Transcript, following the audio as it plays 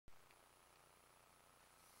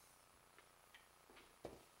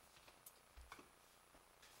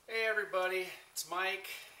Hey everybody, it's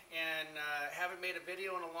Mike, and haven't made a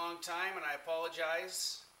video in a long time, and I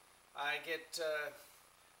apologize. I get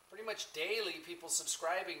pretty much daily people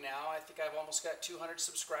subscribing now. I think I've almost got 200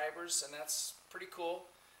 subscribers, and that's pretty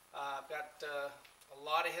cool. I've got a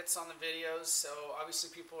lot of hits on the videos, so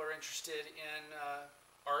obviously people are interested in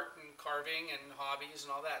art and carving and hobbies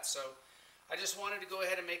and all that. So I just wanted to go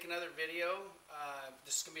ahead and make another video.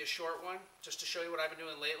 This is going to be a short one, just to show you what I've been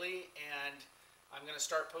doing lately, and I'm going to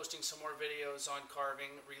start posting some more videos on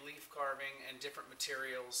carving, relief carving, and different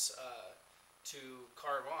materials to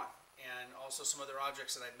carve on. And also some other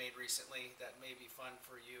objects that I've made recently that may be fun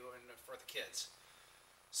for you and for the kids.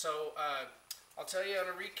 So I'll tell you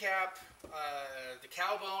on a recap, the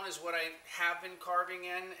cow bone is what I have been carving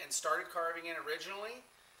in and started carving in originally.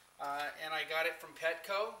 And I got it from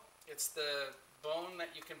Petco. It's the bone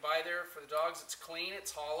that you can buy there for the dogs. It's clean,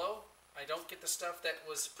 it's hollow. I don't get the stuff that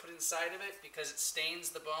was put inside of it because it stains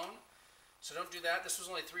the bone. So don't do that. This was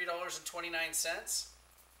only $3.29.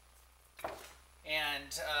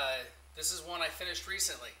 And this is one I finished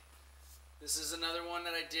recently. This is another one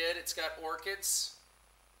that I did. It's got orchids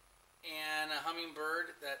and a hummingbird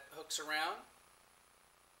that hooks around.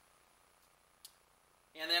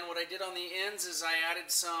 And then what I did on the ends is I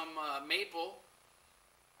added some maple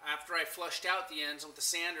after I flushed out the ends with the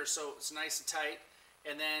sander so it's nice and tight.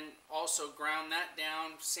 And then also ground that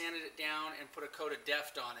down, sanded it down, and put a coat of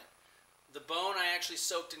Deft on it. The bone I actually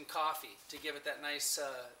soaked in coffee to give it that nice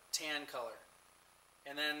tan color.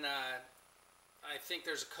 And then I think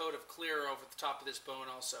there's a coat of clear over the top of this bone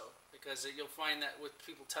also, because you'll find that with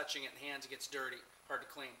people touching it in hands, it gets dirty, hard to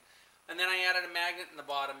clean. And then I added a magnet in the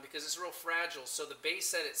bottom because it's real fragile, so the base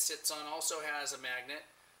that it sits on also has a magnet,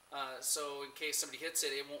 so in case somebody hits it,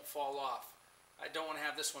 it won't fall off. I don't want to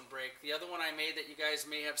have this one break. The other one I made that you guys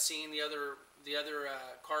may have seen, the other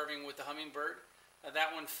carving with the hummingbird, that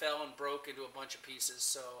one fell and broke into a bunch of pieces,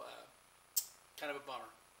 so kind of a bummer.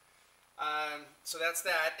 So that's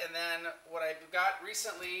that. And then what I got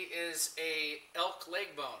recently is a elk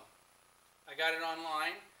leg bone. I got it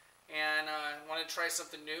online and wanted to try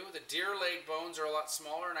something new. The deer leg bones are a lot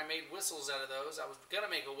smaller, and I made whistles out of those. I was going to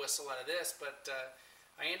make a whistle out of this, but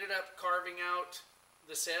I ended up carving out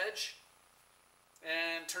this edge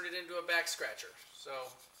and turned it into a back scratcher. So,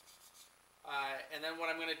 and then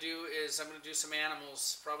what I'm going to do is I'm going to do some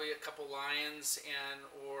animals, probably a couple lions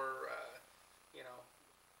or you know,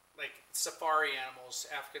 like safari animals,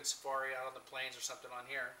 African safari out on the plains or something on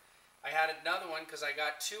here. I had another one because I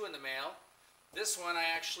got two in the mail. This one I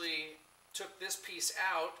actually took this piece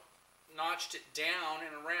out, notched it down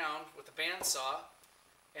and around with a bandsaw,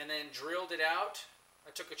 and then drilled it out.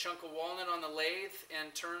 I took a chunk of walnut on the lathe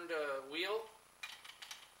and turned a wheel.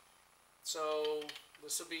 So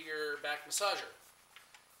this will be your back massager.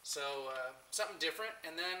 So something different.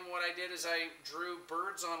 And then what I did is I drew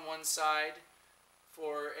birds on one side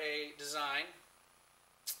for a design.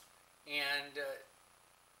 And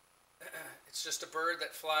it's just a bird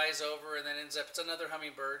that flies over and then ends up, it's another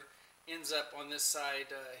hummingbird, ends up on this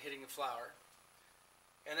side hitting the flower.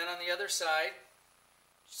 And then on the other side,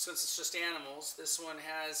 since it's just animals, this one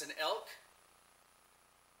has an elk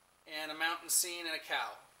and a mountain scene and a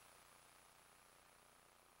cow.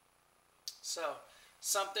 So,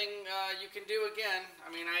 something you can do again.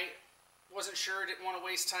 I mean, I wasn't sure, didn't want to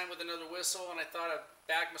waste time with another whistle, and I thought a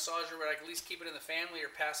back massager where I could at least keep it in the family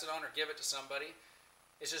or pass it on or give it to somebody.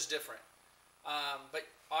 It's just different.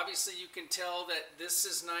 But obviously you can tell that this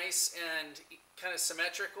is nice and kind of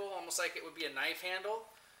symmetrical, almost like it would be a knife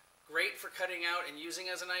handle. Great for cutting out and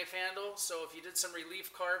using as a knife handle. So if you did some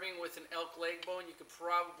relief carving with an elk leg bone, you could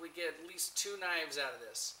probably get at least two knives out of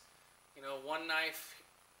this. You know, one knife,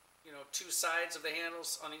 you know, two sides of the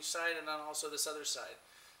handles on each side, and then also this other side.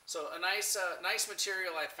 So a nice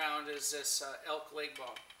material I found is this elk leg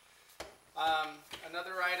bone.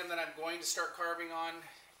 Another item that I'm going to start carving on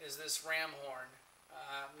is this ram horn.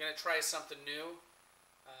 I'm going to try something new.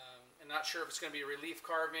 I'm not sure if it's going to be a relief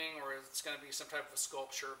carving or if it's going to be some type of a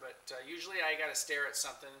sculpture, but usually I got to stare at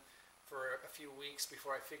something for a few weeks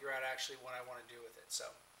before I figure out actually what I want to do with it. So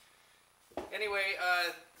anyway,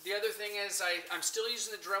 the other thing is I'm still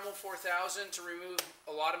using the Dremel 4000 to remove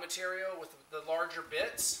a lot of material with the larger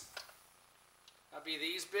bits. That'll be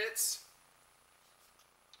these bits.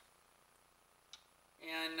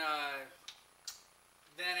 And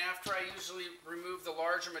then after I usually remove the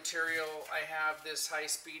larger material, I have this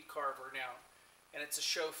high-speed carver now. And it's a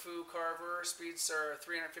Shofu carver. Speeds are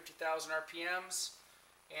 350,000 RPMs.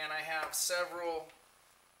 And I have several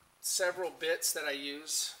bits that I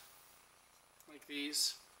use, like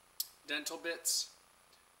these dental bits.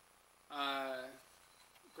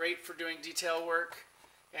 Great for doing detail work.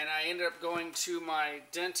 and I ended up going to my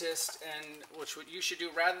dentist, and which what you should do,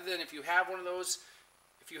 rather than, if you have one of those,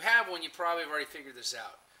 if you have one, you probably have already figured this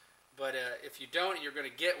out. But if you don't and you're going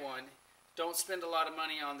to get one, don't spend a lot of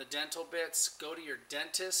money on the dental bits. Go to your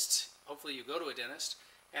dentist, hopefully you go to a dentist,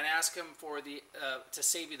 and ask him for the to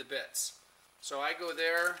save you the bits. So I go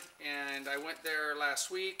there, and I went there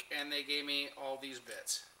last week, and they gave me all these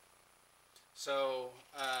bits. So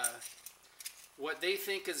what they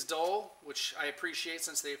think is dull, which I appreciate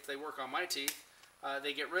since they work on my teeth,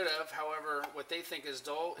 they get rid of. However, what they think is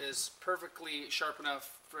dull is perfectly sharp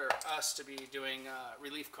enough for us to be doing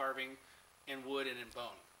relief carving in wood and in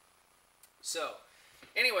bone. So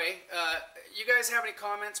anyway, you guys have any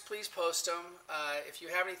comments, please post them. If you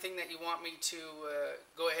have anything that you want me to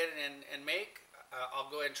go ahead and make, I'll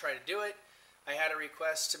go ahead and try to do it. I had a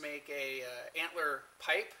request to make a antler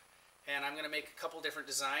pipe, and I'm going to make a couple different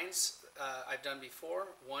designs I've done before.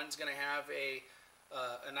 One's going to have a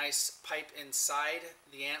nice pipe inside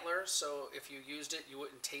the antler, so if you used it, you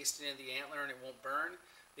wouldn't taste it in the antler and it won't burn.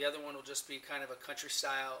 The other one will just be kind of a country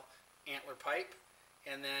style antler pipe.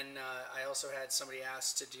 And then I also had somebody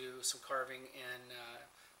ask to do some carving in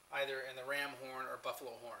either in the ram horn or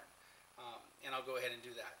buffalo horn, and I'll go ahead and do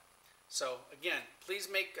that. So again, please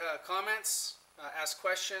make comments, ask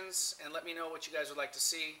questions, and let me know what you guys would like to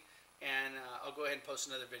see, and I'll go ahead and post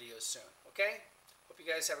another video soon. Okay? Hope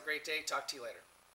you guys have a great day. Talk to you later.